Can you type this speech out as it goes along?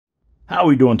How are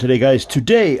we doing today, guys?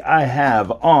 Today I have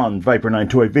on Viper 9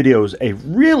 Toy Videos a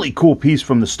really cool piece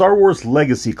from the Star Wars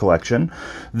Legacy Collection.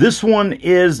 This one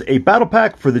is a battle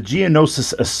pack for the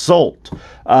Geonosis Assault.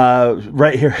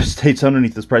 Right here states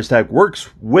underneath this price tag, works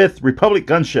with Republic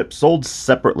gunships sold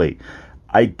separately.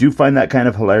 I do find that kind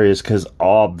of hilarious because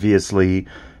obviously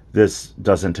this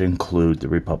doesn't include the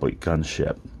Republic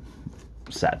gunship.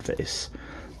 Sad face.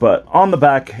 But on the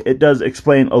back, it does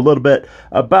explain a little bit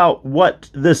about what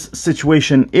this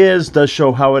situation is, does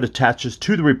show how it attaches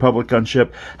to the Republic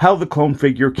gunship, how the clone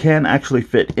figure can actually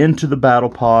fit into the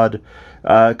battle pod,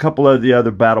 a couple of the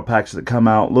other battle packs that come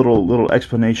out, little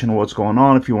explanation of what's going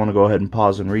on if you want to go ahead and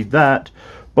pause and read that.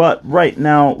 But right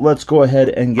now, let's go ahead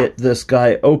and get this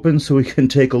guy open so we can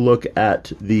take a look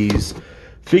at these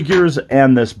figures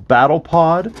and this battle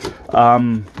pod.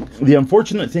 The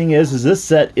unfortunate thing is this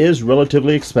set is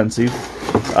relatively expensive.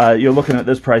 You're looking at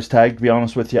this price tag. To be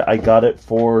honest with you, I got it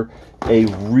for a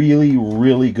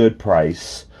really good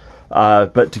price.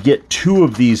 But to get two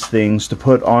of these things to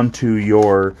put onto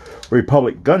your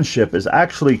Republic gunship is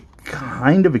actually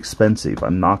kind of expensive,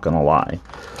 I'm not gonna lie.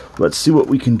 Let's see what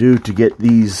we can do to get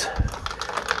these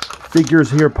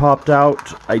figures here popped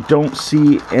out. I don't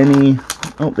see any.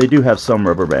 Oh, they do have some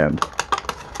rubber band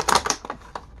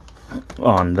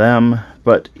on them,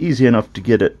 but easy enough to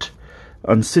get it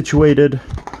unsituated.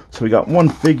 So we got one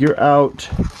figure out.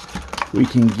 We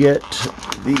can get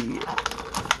the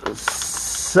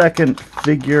second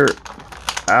figure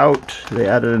out. They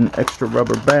added an extra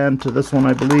rubber band to this one,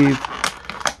 I believe.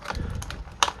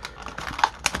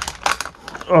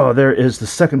 Oh, there is the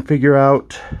second figure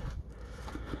out.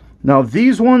 Now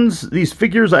these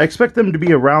figures, I expect them to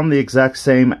be around the exact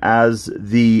same as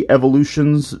the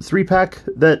Evolutions 3-pack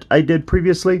that I did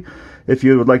previously. If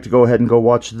you would like to go ahead and go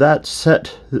watch that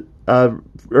set,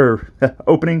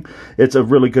 opening, it's a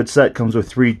really good set. Comes with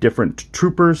 3 different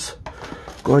troopers.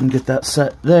 Go ahead and get that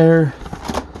set there.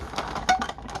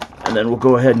 And then we'll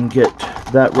go ahead and get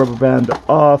that rubber band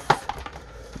off.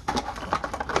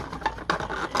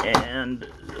 And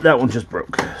that one just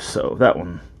broke, so that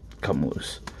one come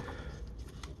loose.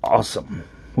 Awesome.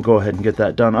 We'll go ahead and get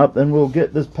that done up, and we'll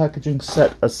get this packaging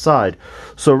set aside.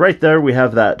 So right there we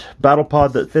have that battle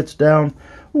pod that fits down.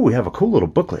 Ooh, we have a cool little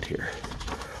booklet here.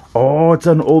 Oh, it's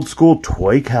an old school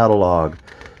toy catalog.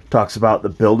 Talks about the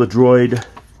Build-A-Droid,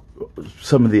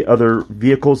 some of the other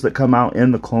vehicles that come out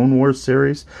in the Clone Wars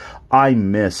series. I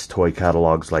miss toy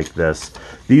catalogs like this.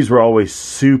 These were always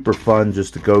super fun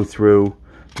just to go through.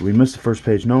 Did we miss the first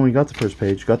page? No, we got the first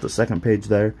page. Got the second page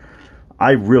there.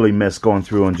 I really miss going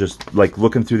through and just like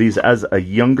looking through these as a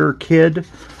younger kid.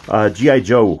 G.I.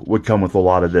 Joe would come with a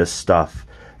lot of this stuff,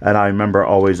 and I remember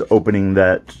always opening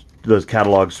those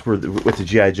catalogs with the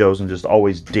G.I. Joes and just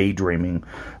always daydreaming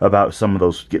about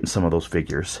getting some of those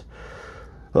figures.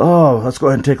 Oh, let's go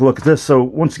ahead and take a look at this. So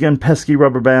once again, pesky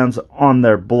rubber bands on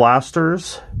their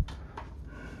blasters.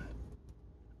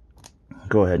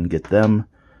 Go ahead and get them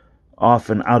off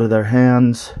and out of their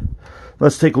hands.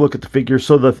 Let's take a look at the figures.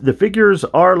 So the figures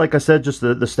are, like I said, just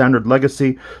the standard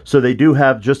Legacy. So they do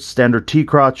have just standard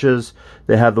T-crotches.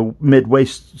 They have the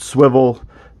mid-waist swivel,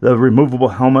 the removable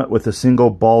helmet with a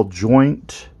single ball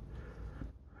joint.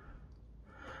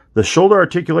 The shoulder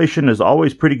articulation is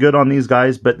always pretty good on these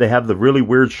guys, but they have the really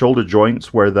weird shoulder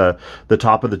joints where the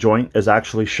top of the joint is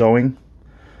actually showing.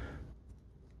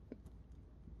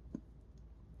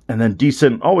 And then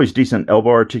always decent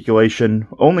elbow articulation.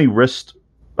 Only wrist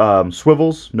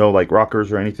swivels, no like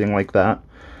rockers or anything like that.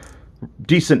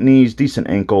 Decent knees, decent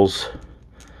ankles.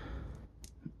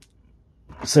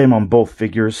 Same on both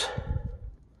figures.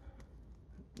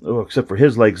 Oh, except for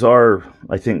his legs are,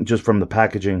 I think, just from the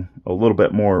packaging, a little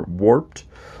bit more warped.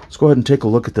 Let's go ahead and take a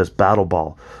look at this battle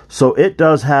ball. So it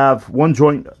does have one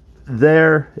joint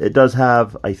there. It does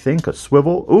have, I think, a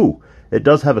swivel. Ooh, it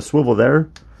does have a swivel there.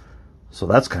 So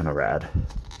that's kind of rad.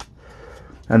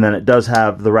 And then it does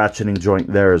have the ratcheting joint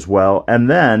there as well. And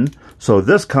then, so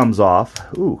this comes off.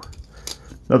 Ooh,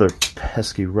 another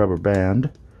pesky rubber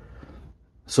band.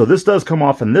 So this does come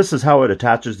off, and this is how it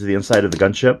attaches to the inside of the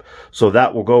gunship. So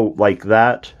that will go like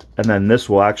that, and then this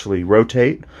will actually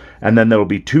rotate. And then there will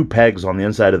be 2 pegs on the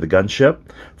inside of the gunship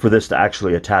for this to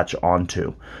actually attach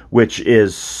onto, which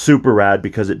is super rad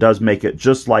because it does make it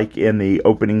just like in the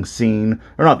opening scene,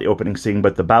 or not the opening scene,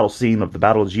 but the battle scene of the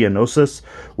Battle of Geonosis,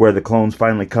 where the clones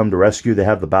finally come to rescue. They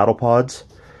have the battle pods.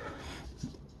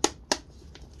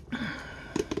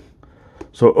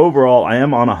 So overall, I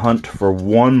am on a hunt for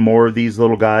one more of these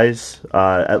little guys,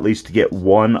 at least to get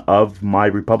one of my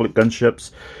Republic gunships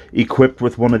equipped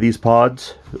with one of these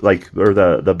pods, or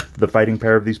the fighting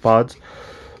pair of these pods.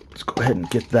 Let's go ahead and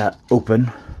get that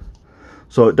open.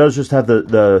 So it does just have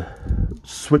the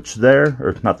switch there,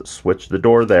 or not the switch, the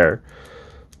door there.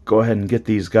 Go ahead and get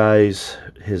these guys,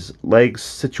 his legs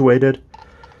situated,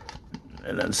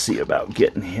 and then see about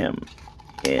getting him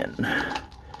in.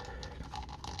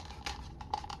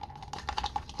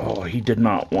 Oh, he did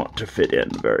not want to fit in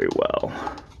very well.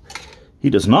 He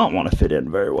does not want to fit in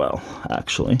very well,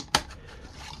 actually.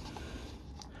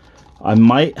 I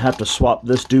might have to swap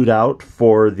this dude out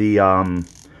for the,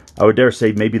 I would dare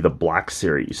say maybe the Black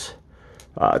Series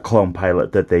clone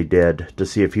pilot that they did, to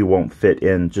see if he won't fit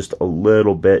in just a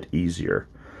little bit easier.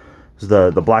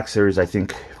 The Black Series, I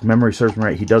think, if memory serves me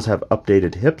right, he does have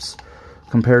updated hips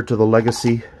compared to the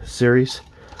Legacy series,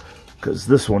 because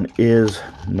this one is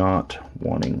not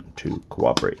wanting to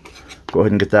cooperate. Go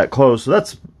ahead and get that closed. So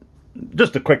that's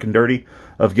just a quick and dirty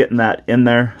of getting that in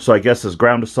there. So I guess as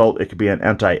ground assault, it could be an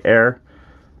anti-air.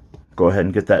 Go ahead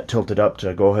and get that tilted up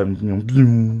to go ahead and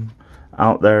zoom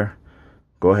out there.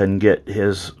 Go ahead and get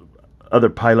his other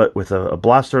pilot with a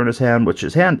blaster in his hand, which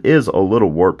his hand is a little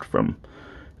warped from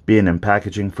being in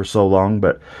packaging for so long.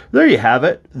 But there you have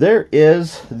it. There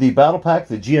is the battle pack,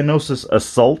 the Geonosis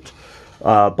Assault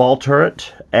ball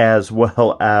turret, as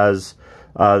well as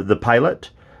the pilot.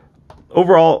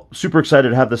 Overall, super excited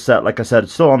to have this set. Like I said,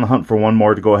 still on the hunt for one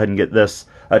more to go ahead and get this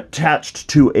attached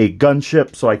to a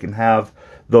gunship so I can have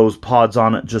those pods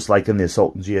on it, just like in the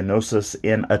Assault and Geonosis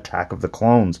in Attack of the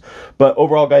Clones. But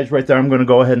overall, guys, right there, I'm going to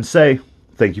go ahead and say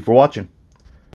thank you for watching.